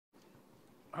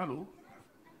Hello.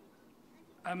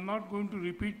 I'm not going to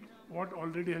repeat what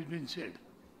already has been said.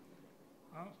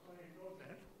 So I ignore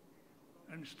that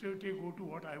and straightway go to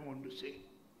what I want to say.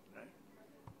 Right?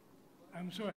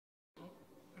 I'm so happy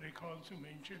Rekha also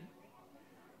mentioned,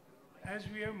 as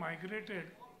we have migrated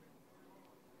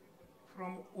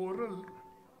from oral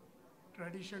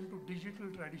tradition to digital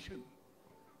tradition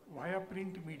via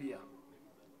print media,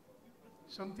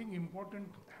 something important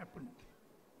happened,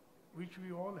 which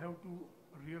we all have to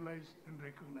realize and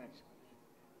recognize.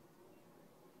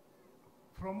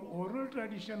 From oral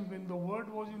tradition, when the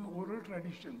word was in oral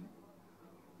tradition,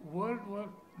 word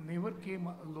never came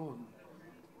alone.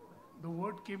 The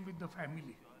word came with the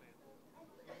family.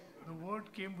 The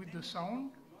word came with the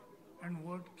sound, and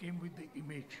word came with the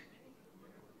image.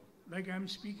 Like I'm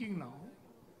speaking now,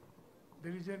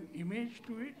 there is an image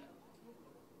to it,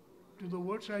 to the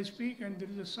words I speak, and there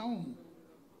is a sound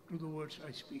to the words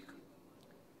I speak.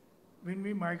 When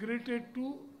we migrated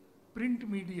to print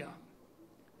media,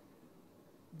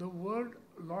 the word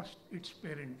lost its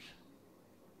parents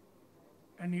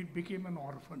and it became an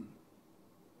orphan.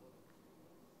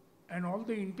 And all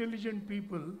the intelligent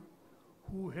people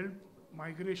who helped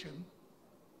migration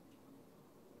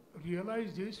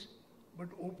realized this, but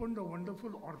opened a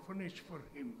wonderful orphanage for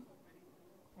him,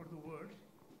 for the words.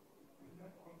 And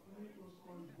that orphanage was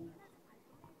called book.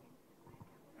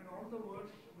 And all the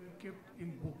words were kept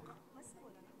in book.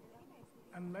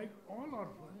 And like all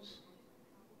orphans,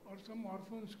 or some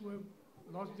orphans who have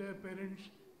lost their parents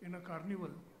in a carnival,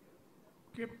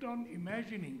 kept on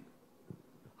imagining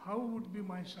how would be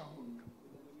my sound,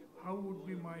 how would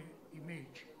be my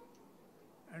image.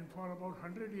 And for about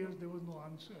 100 years there was no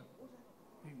answer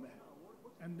being there.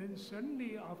 And then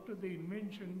suddenly, after the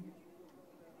invention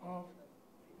of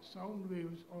sound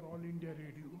waves or All India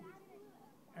Radio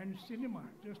and cinema,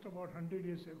 just about 100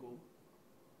 years ago,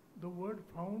 the word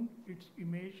found its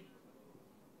image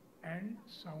and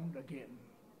sound again.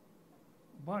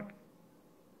 But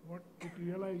what it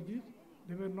realized is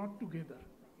they were not together.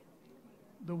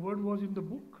 The word was in the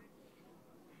book,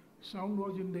 sound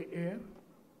was in the air,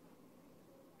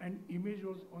 and image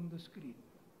was on the screen.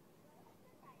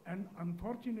 And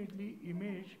unfortunately,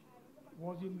 image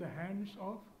was in the hands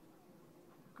of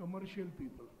commercial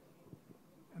people,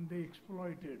 and they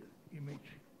exploited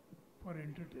image for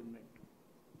entertainment.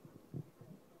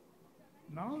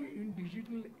 Now in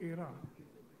digital era,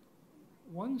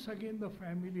 once again the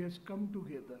family has come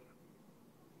together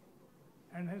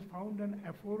and has found an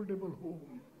affordable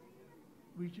home,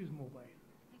 which is mobile,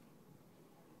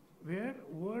 where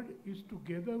word is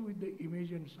together with the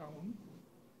image and sound.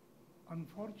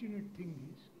 Unfortunate thing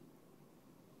is,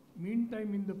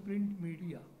 meantime in the print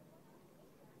media,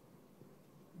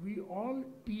 we all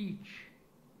teach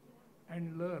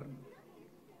and learn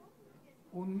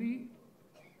only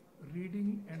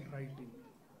reading and writing.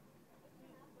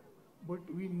 But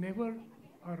we never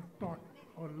are taught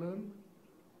or learn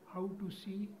how to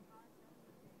see,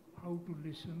 how to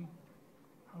listen,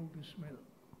 how to smell.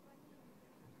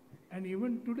 And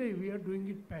even today we are doing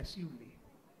it passively.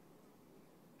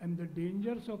 And the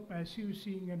dangers of passive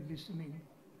seeing and listening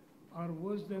are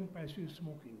worse than passive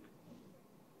smoking.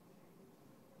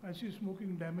 Passive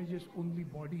smoking damages only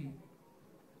body,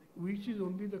 which is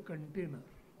only the container.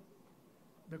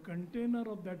 The container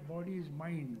of that body is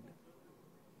mind,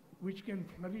 which can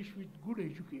flourish with good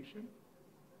education.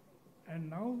 And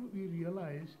now we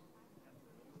realize,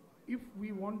 if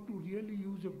we want to really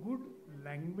use a good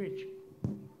language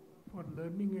for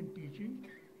learning and teaching,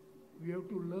 we have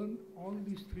to learn all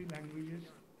these three languages: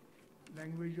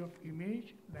 language of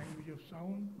image, language of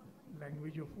sound,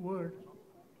 language of word,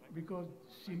 because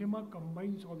cinema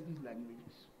combines all these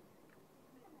languages.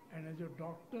 And as a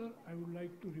doctor, I would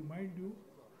like to remind you,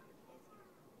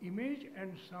 image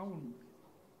and sound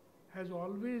has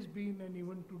always been, and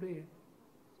even today,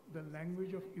 the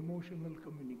language of emotional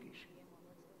communication.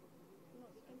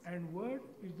 And word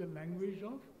is the language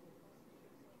of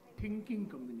thinking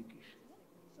communication,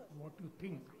 what you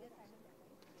think.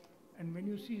 And when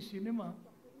you see cinema,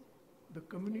 the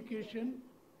communication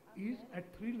is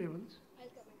at three levels.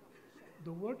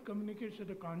 The word communicates at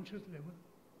a conscious level,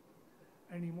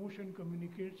 and emotion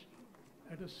communicates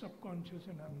at a subconscious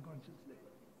and unconscious level.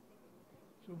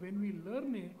 So when we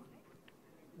learn it,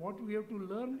 what we have to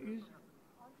learn is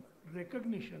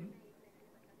recognition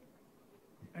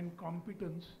and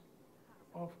competence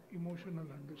of emotional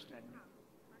understanding,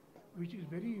 which is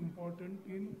very important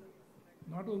in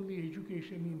not only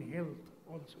education, in health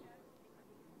also.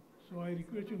 So I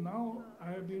request you now, I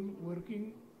have been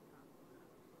working,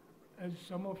 as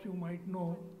some of you might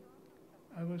know,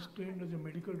 I was trained as a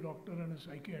medical doctor and a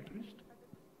psychiatrist.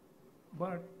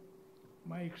 But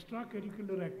my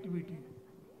extracurricular activity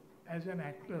as an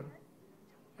actor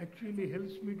actually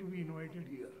helps me to be invited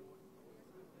here.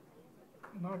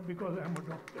 Not because I'm a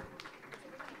doctor.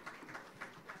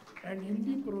 And in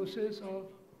the process of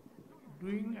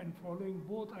doing and following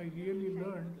both, I really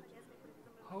learned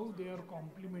how they are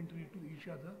complementary to each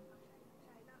other.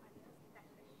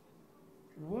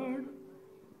 Word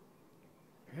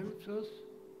helps us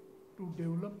to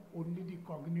develop only the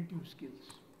cognitive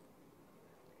skills.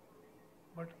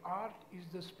 But art is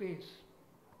the space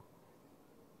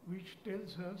which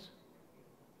tells us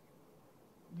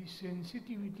the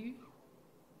sensitivity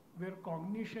where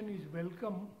cognition is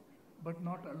welcome but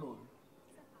not alone.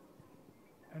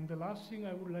 And the last thing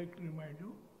I would like to remind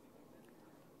you,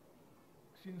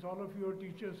 since all of you are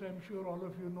teachers, I'm sure all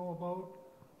of you know about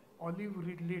olive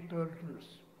ridley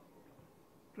turtles,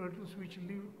 turtles which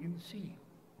live in sea.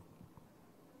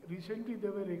 Recently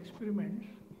there were experiments.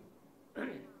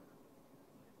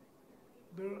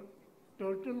 The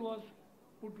turtle was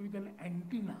put with an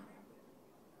antenna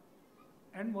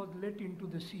and was let into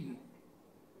the sea.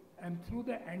 And through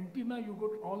the antenna you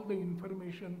got all the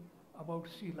information about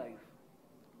sea life.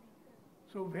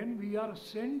 So when we are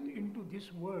sent into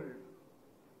this world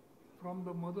from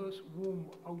the mother's womb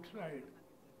outside,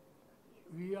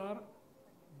 we are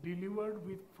delivered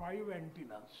with 5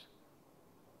 antennas.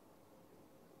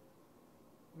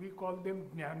 We call them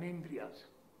jnanendriyas,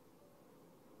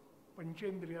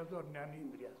 panchendriyas or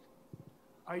jnanendriyas.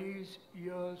 Eyes,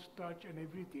 ears, touch and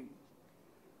everything.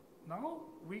 Now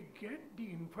we get the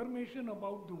information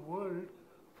about the world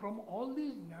from all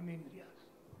these jnanendriyas.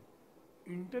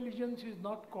 Intelligence is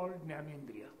not called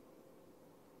jnanendriya.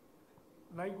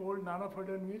 Like old Nana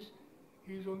Fadnavis,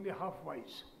 he is only half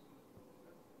wise.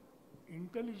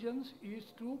 Intelligence is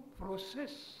to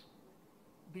process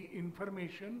the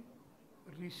information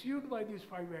received by these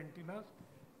 5 antennas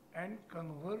and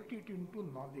convert it into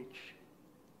knowledge.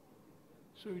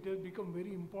 So it has become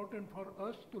very important for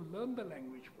us to learn the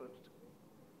language first.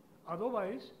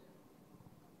 Otherwise,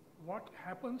 what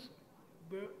happens,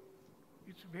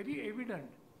 it's very evident.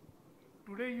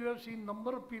 Today you have seen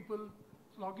number of people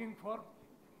slogging for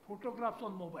photographs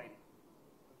on mobile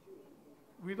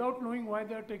without knowing why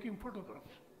they are taking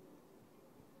photographs.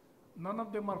 None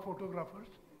of them are photographers.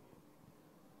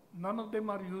 None of them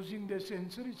are using their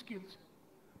sensory skills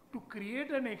to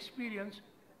create an experience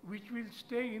which will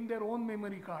stay in their own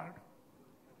memory card.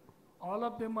 All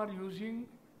of them are using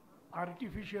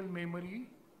artificial memory,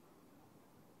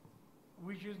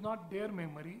 which is not their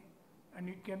memory, and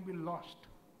it can be lost.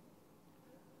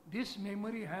 This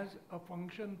memory has a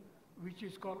function which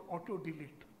is called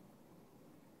auto-delete.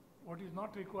 What is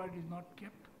not required is not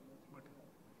kept.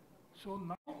 So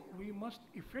now we must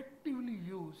effectively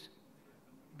use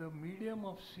the medium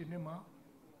of cinema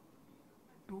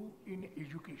in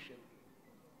education.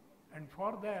 And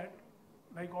for that,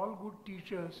 like all good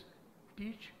teachers,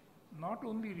 teach not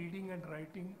only reading and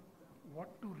writing,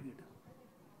 what to read,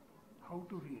 how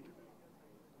to read,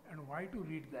 and why to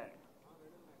read that.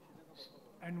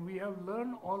 And we have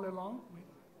learned all along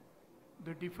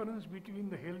the difference between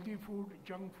the healthy food,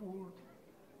 junk food,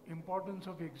 importance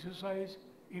of exercise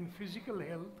in physical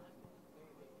health,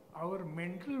 our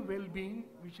mental well-being,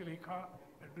 which Rekha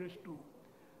addressed to,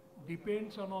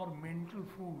 depends on our mental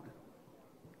food.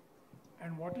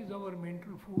 And what is our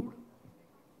mental food?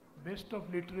 Best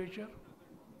of literature,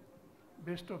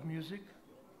 best of music,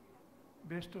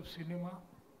 best of cinema,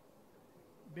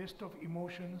 best of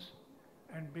emotions,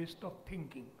 and best of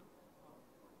thinking.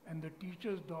 And the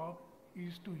teacher's job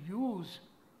is to use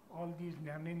all these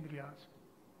jnanendriyas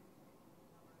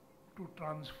to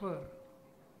transfer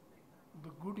the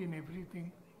good in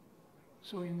everything.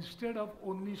 So instead of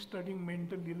only studying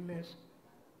mental illness,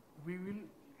 we will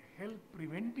help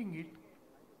preventing it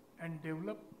and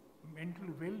develop mental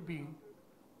well-being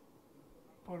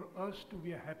for us to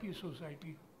be a happy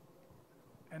society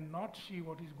and not see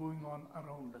what is going on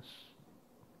around us.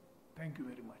 Thank you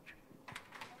very much.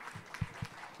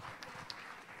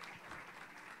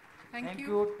 Thank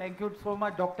you. Thank you so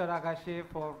much, Dr. Agashe,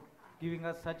 for giving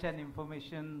us such an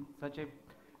information, such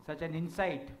an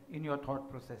insight in your thought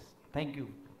process. Thank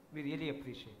you. We really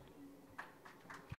appreciate it.